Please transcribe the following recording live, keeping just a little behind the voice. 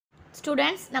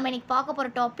Students, நம்ம இன்னைக்கு பார்க்க போற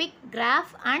topic graph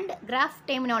and graph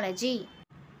terminology.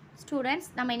 Students,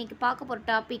 நம்ம இன்னைக்கு பார்க்க போற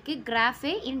topic graph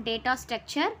in data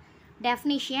structure.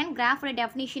 Definition, graph ஓட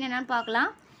definition என்னன்னு பார்க்கலாம்.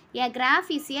 A graph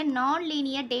is a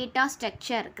non-linear data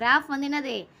structure. Graph வந்து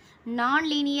என்னது?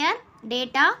 Non-linear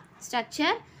data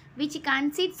structure which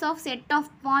consists of set of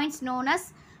points known as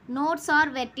nodes or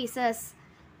vertices.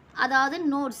 அதாவது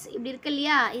nodes இப்படி இருக்கு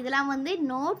இல்லையா, இதெல்லாம் வந்து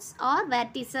nodes or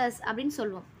vertices அப்படின்னு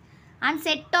சொல்லுவோம். And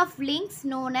set of links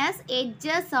known as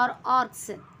edges or arcs.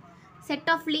 Set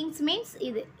of links means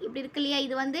இது இப்படி இருக்கு இல்லையா,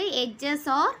 இது வந்து edges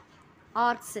or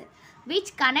arcs which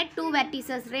connect two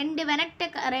vertices.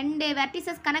 ரெண்டு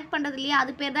vertices கனெக்ட் பண்ணுறது இல்லையா,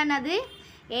 அது பேர் தான் அது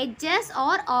edges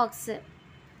or arcs.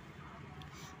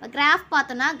 கிராஃப்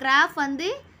பார்த்தோன்னா கிராஃப் வந்து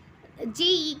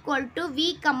G equal to V,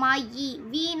 E.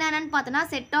 V என்னன்னு பார்த்தோன்னா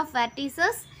set of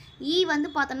vertices, E வந்து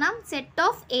பார்த்தோன்னா set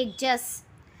of edges.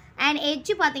 And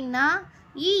edge பார்த்தீங்கன்னா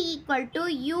E equal to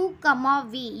U,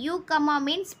 V. U,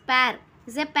 means pair.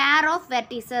 Is a pair of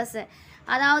vertices.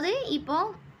 அதாவது இப்போ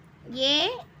A,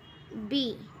 B.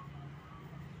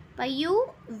 இப்போ U,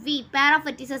 V. Pair of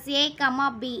vertices A,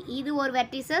 B. இது ஒரு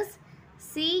vertices.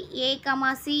 C, A,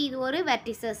 C. இது ஒரு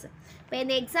vertices. இப்போ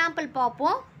இந்த எக்ஸாம்பிள்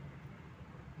பார்ப்போம்.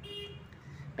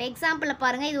 இப்போ எக்ஸாம்பிளை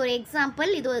பாருங்கள். இது ஒரு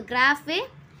எக்ஸாம்பிள். இது ஒரு graph.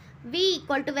 V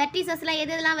equal to verticesலாம்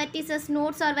எதுலாம் vertices?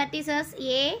 Nodes or vertices?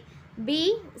 A, B,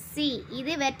 C.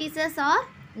 இது vertices or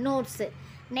nodes.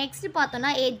 நெக்ஸ்ட்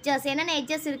பார்த்தோன்னா edges. என்னென்ன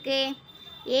edges இருக்குது?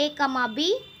 A, B,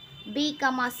 B,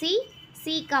 C, C,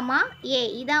 A.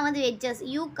 இதான் வந்து edges.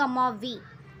 U, V.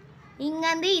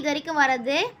 இங்கேருந்து இது வரைக்கும்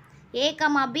வர்றது A,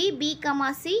 B, B,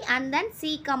 C and then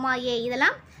C, A.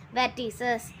 இதெல்லாம்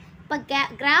vertices. இப்போ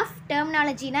கிராஃப்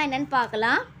டெர்மினாலஜினா என்னென்னு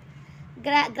பார்க்கலாம்.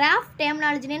 கிராஃப்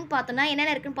டெர்மினாலஜின்னு பார்த்தோன்னா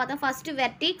என்னென்ன இருக்குன்னு பார்த்தோம். ஃபஸ்ட்டு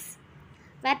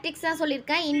வெர்டிக்ஸ் தான்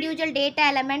சொல்லியிருக்கேன். Individual data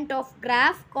element of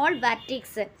graph call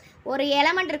vertices. ஒரு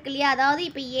எலமெண்ட் இருக்கு இல்லையா, அதாவது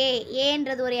இப்போ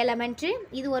ஏன்றது ஒரு எலமெண்ட்டு,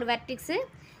 இது ஒரு வெர்டிக்ஸு.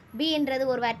 பின்றது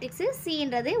ஒரு வெர்டிக்ஸு,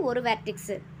 சின்றது ஒரு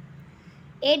வெர்டிக்ஸு.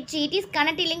 Edge, it is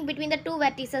connecting link between the two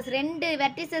vertices. ரெண்டு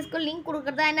வெர்டிசஸ்க்கு லிங்க்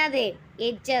கொடுக்குறதா என்னது?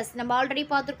 எட்ஜஸ். நம்ம ஆல்ரெடி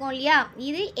பார்த்துருக்கோம் இல்லையா,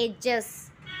 இது எட்ஜஸ்.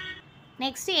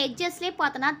 நெக்ஸ்ட்டு எட்ஜஸ்லேயே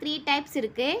பார்த்தோன்னா 3 டைப்ஸ்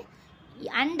இருக்குது.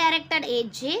 undirected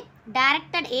edge,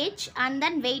 directed edge and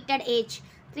then weighted edge.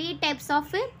 3 types of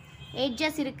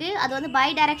edges இருக்குது. அது வந்து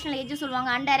bidirectional edge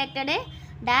சொல்லுவாங்க.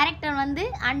 டைரக்டட் வந்து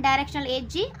undirectional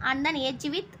edge and then edge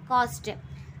with cost.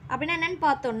 அப்படின்னா என்னென்னு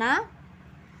பார்த்தோன்னா,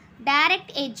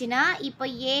 டைரக்ட் எட்ஜ்னா இப்போ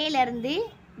ஏலேருந்து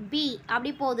பி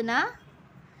அப்படி போகுதுன்னா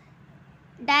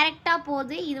டைரெக்டாக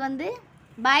போகுது. இது வந்து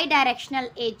bidirectional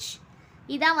edge.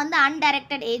 இதான் வந்து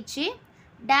undirected edge.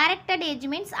 directed edge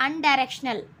means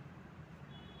undirectional.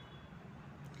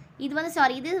 இது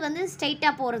வந்து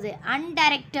ஸ்ட்ரைட்டாக போகிறது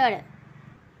undirected.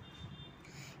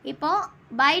 இப்போ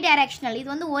bidirectional, இது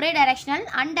வந்து ஒரே டைரெக்ஷனல்.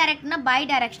 undirectedனா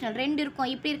bidirectional, ரெண்டு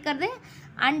இருக்கும். இப்படி இருக்கிறது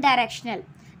undirectional.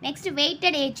 நெக்ஸ்ட்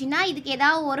weighted edgeனா இதுக்கு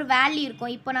ஏதாவது ஒரு வேல்யூ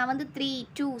இருக்கும். இப்போ நான் வந்து 3,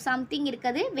 2 சம்திங்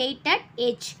இருக்குது weighted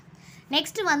edge.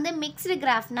 நெக்ஸ்ட் வந்து mixed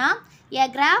கிராஃப்னா a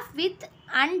graph with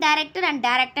undirected and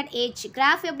directed edge.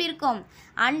 Graph எப்படி இருக்கும்?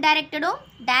 undirectedம்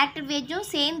directed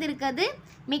edgeம் சேர்ந்து இருக்கிறது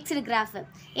mixed graph.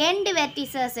 end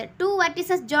vertices, 2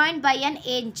 vertices joined by an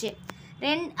edge.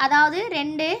 அதாவது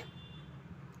ரெண்டு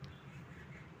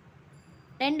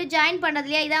ஜாயின்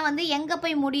பண்ணுறதுலையா, இதான் வந்து எங்கே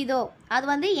போய் முடியுதோ அது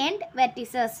வந்து end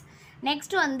vertices.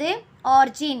 நெக்ஸ்ட் வந்து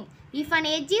origin. if an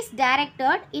edge is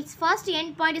directed, its first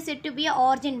end point is said to be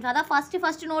origin. அதான்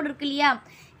ஃபஸ்ட்டு நோடு இருக்கு இல்லையா,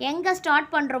 எங்கே ஸ்டார்ட்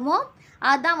பண்ணுறோமோ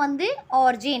அதுதான் வந்து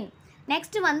origin.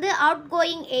 நெக்ஸ்ட் வந்து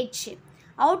outgoing edge.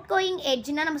 outgoing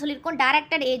edgeனா நம்ம சொல்லியிருக்கோம்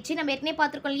directed edge நம்ம ஏற்கனவே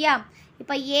பார்த்துருக்கோம் இல்லையா.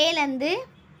 இப்போ ஏலேருந்து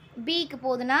பிக்கு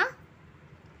போகுதுன்னா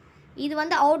இது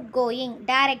வந்து outgoing,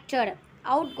 directed,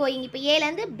 outgoing. இப்போ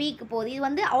ஏலேருந்து பிக்கு போகுது, இது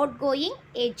வந்து outgoing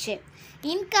edge.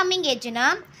 incoming edgeனா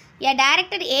a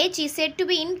directed edge is said to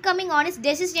be incoming on its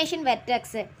destination vertex.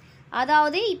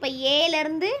 அதாவது இப்போ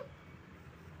ஏலேருந்து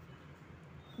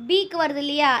பிக்கு வருது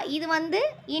இல்லையா, இது வந்து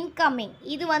incoming,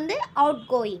 இது வந்து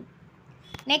outgoing.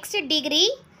 நெக்ஸ்ட் டிகிரி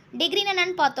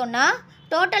என்னன்னு பார்த்தோன்னா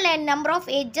total number of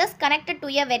edges connected to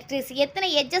a vertices. எத்தனை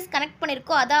எட்ஜஸ் கனெக்ட்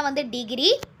பண்ணியிருக்கோ அதான் வந்து டிகிரி.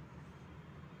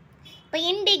 இப்போ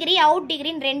இன்டிகிரி அவுட்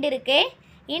டிகிரின்னு ரெண்டு இருக்குது.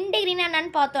 இன்டிகிரின்னு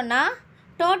என்னன்னு பார்த்தோன்னா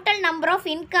total number of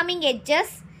incoming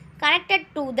edges connected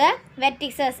to the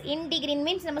vertices. இன்டிகிரின்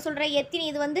means நம்ம சொல்கிற எத்தனை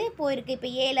இது வந்து போயிருக்கு.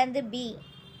 இப்போ ஏலேருந்து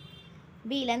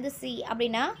பிலேருந்து சி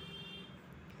அப்படின்னா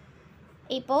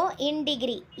இப்போது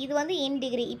இன்டிகிரி, இது வந்து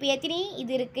இன்டிகிரி. இப்போ எத்தனை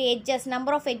இது இருக்குது எட்ஜஸ்,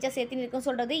 நம்பர் ஆஃப் எட்ஜஸ் எத்தனை இருக்குன்னு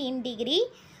சொல்கிறது இன்டிகிரி.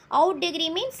 அவுட் டிகிரி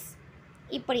மீன்ஸ்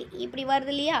இப்படி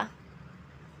வருது இல்லையா,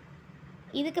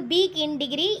 இதுக்கு பிக்கு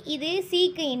இன்டிகிரி, இது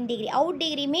சிக்கு இன்டிகிரி. அவுட்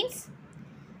டிகிரி மீன்ஸ்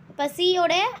இப்போ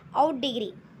சியோட அவுட் டிகிரி.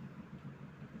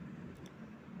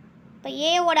 இப்போ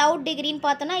ஏவோட அவுட் டிகிரின்னு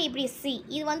பார்த்தோன்னா இப்படி சி,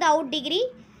 இது வந்து அவுட் டிகிரி,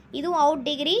 இதுவும் அவுட்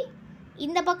டிகிரி,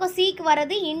 இந்த பக்கம் சிக்கு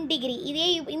வர்றது இன் டிகிரி, இதே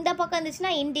இந்த பக்கம்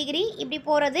இருந்துச்சுன்னா இன் டிகிரி, இப்படி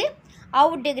போகிறது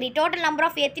out degree. Total number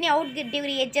of எத்தனை அவுட்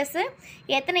டிகிரி எட்ஜஸ்ஸு,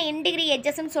 எத்தனை இன் டிகிரி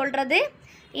எட்ஜஸ்ன்னு சொல்கிறது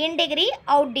இன் டிகிரி,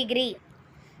 அவுட் டிகிரி.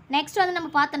 நெக்ஸ்ட் வந்து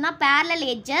நம்ம பார்த்தோம்னா பேரலல்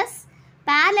எட்ஜஸ்.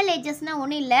 பேரலல் எட்ஜஸ்னால்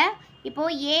ஒன்றும் இல்லை,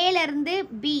 இப்போது ஏலேருந்து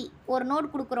பி ஒரு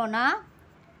நோட் கொடுக்குறோன்னா,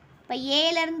 இப்போ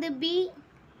ஏலேருந்து பி,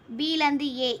 பிலேருந்து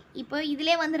ஏ, இப்போ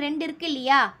இதிலே வந்து 2 இருக்குது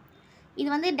இல்லையா, இது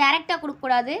வந்து டைரெக்டாக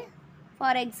கொடுக்கக்கூடாது.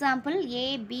 ஃபார் எக்ஸாம்பிள்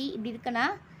ஏபி இப்படி இருக்குன்னா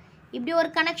இப்படி ஒரு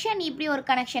கனெக்ஷன், இப்படி ஒரு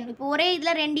கனெக்ஷன். இப்போ ஒரே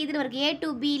இதில் 2 இதில் இருக்குது, ஏ டு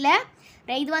பியில்.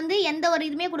 இது வந்து எந்த ஒரு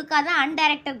இதுவுமே கொடுக்காத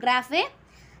அன்டைரக்டட் கிராஃபு.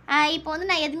 இப்போ வந்து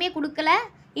நான் எதுவுமே கொடுக்கல.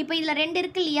 இப்போ இதில் 2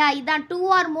 இருக்குது இல்லையா, இதுதான் 2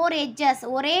 ஆர் மோர் எட்ஜஸ்.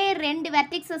 ஒரே 2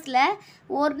 வெர்டிக்ஸஸில்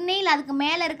ஒன்றே இல்லை அதுக்கு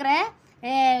மேலே இருக்கிற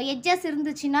எட்ஜஸ்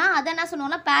இருந்துச்சுன்னா அதை என்ன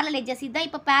சொல்லுவோம்னா பேரலல் எட்ஜஸ். இதுதான்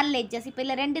இப்போ பேரலல் எட்ஜஸ். இப்போ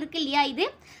இதில் 2 இருக்குது இல்லையா, இது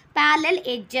parallel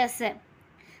edges.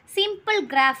 Simple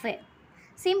graph.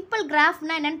 Simple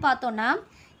கிராஃப்னா என்னென்னு பார்த்தோன்னா,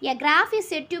 a graph is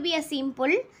said to be a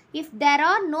simple if there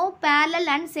are no parallel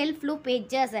and self loop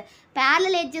edges.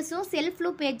 parallel edgesஸும் self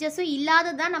loop edgesஸும்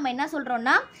இல்லாததான் நம்ம என்ன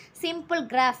சொல்கிறோன்னா சிம்பிள்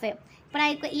கிராஃபு. இப்போ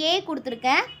நான் இப்போ ஏ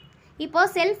கொடுத்துருக்கேன்.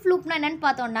 இப்போது செல்ஃப் லூப்னா என்னென்னு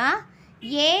பார்த்தோன்னா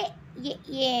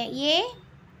ஏ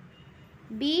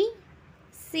பி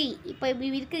சி, இப்போ இப்படி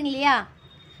இருக்குங்க இல்லையா,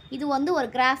 இது வந்து ஒரு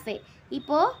கிராஃபு.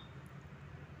 இப்போது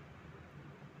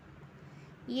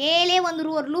ஏலே வந்து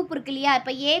ஒரு லூப் இருக்கு இல்லையா,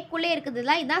 இப்போ ஏக்குள்ளே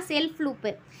இருக்குதுல, இதுதான் செல்ஃப்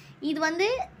லூப்பு. இது வந்து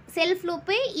செல்ஃப்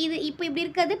லூப்பு, இது இப்போ இப்படி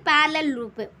இருக்கிறது பேரலல்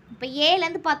லூப்பு. இப்போ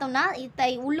ஏலேருந்து பார்த்தோம்னா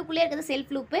உள்ளுக்குள்ளே இருக்கிறது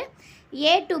self loop.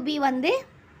 A to be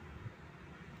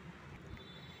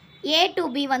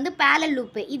வந்து பேரலல்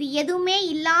லூப்பு. இது எதுவுமே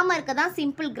இல்லாமல் இருக்க தான்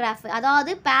சிம்பிள் கிராஃப்.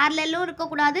 அதாவது பேரலலும்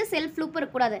இருக்கக்கூடாது, செல்ஃப் லூப்பும்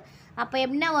இருக்கக்கூடாது. அப்போ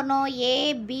என்ன வரணும்,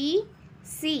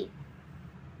 ஏபிசி.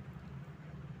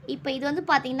 இப்போ இது வந்து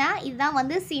பார்த்திங்கன்னா இதுதான்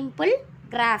வந்து சிம்பிள்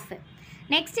கிராஃப்.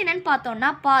 நெக்ஸ்ட் என்னென்னு பார்த்தோம்னா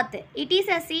பாத். It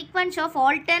is a sequence of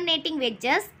alternating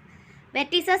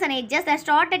vertices and edges that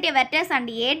start at a vertex and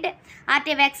end at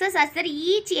a vexus such that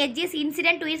each edge is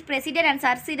incident to its precedent and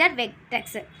succeeded vertex.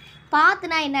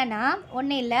 பாத்னா என்னென்னா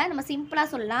ஒன்றும் இல்லை, நம்ம சிம்பிளாக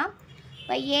சொல்லலாம்.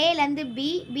 இப்போ ஏலேருந்து B,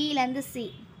 பிலேருந்து C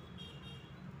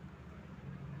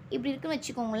இப்படி இருக்குன்னு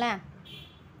வச்சுக்கோங்களேன்.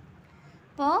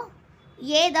 இப்போது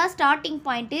ஏ தான் ஸ்டார்டிங்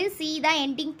பாயிண்ட்டு, சி தான்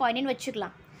எண்டிங் பாயிண்ட்டுன்னு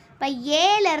வச்சுக்கலாம். இப்போ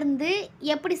ஏலேருந்து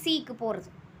எப்படி சிக்கு போகிறது,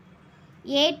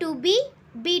 A to be,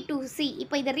 B to C.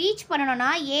 இப்போ இதை ரீச் பண்ணணும்னா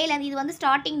ஏலேருந்து, இது வந்து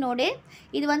ஸ்டார்டிங் நோடு,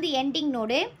 இது வந்து எண்டிங்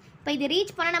நோடு. இப்போ இதை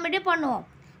ரீச் பண்ண நம்ம எப்படி பண்ணுவோம்,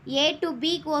 ஏ டு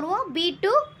பிக்கு வருவோம், பி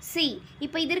டு சி.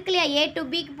 இப்போ இது இருக்கு இல்லையா, ஏ டு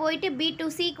பிக்கு போயிட்டு பி டு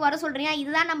சிக்கு வர சொல்கிறீங்க,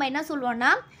 இதுதான் நம்ம என்ன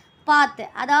சொல்லுவோம்னா பாத்.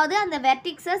 அதாவது அந்த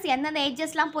வெர்டிக்ஸஸ் எந்தெந்த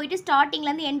எட்ஜஸ்லாம் போயிட்டு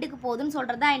ஸ்டார்டிங்லேருந்து எண்டுக்கு போகுதுன்னு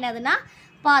சொல்கிறது தான் என்னதுன்னா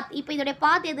பாத். இப்போ இதோடைய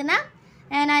பாத் எதுனா,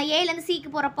 நான் ஏலேருந்து சிக்கு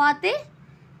போகிற பாத்து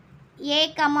ஏ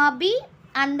comma B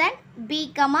and then B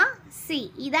comma C,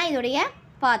 இதுதான் இதோடைய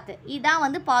பாத்து. இதுதான்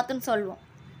வந்து பாத்துன்னு சொல்லுவோம்.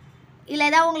 இதில்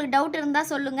ஏதாவது உங்களுக்கு டவுட் இருந்தால்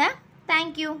சொல்லுங்கள்.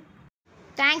 தேங்க்யூ.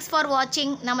 தேங்க்ஸ் ஃபார்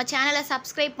வாட்சிங். நம்ம சேனலை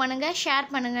சப்ஸ்கிரைப் பண்ணுங்கள், ஷேர்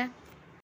பண்ணுங்கள்.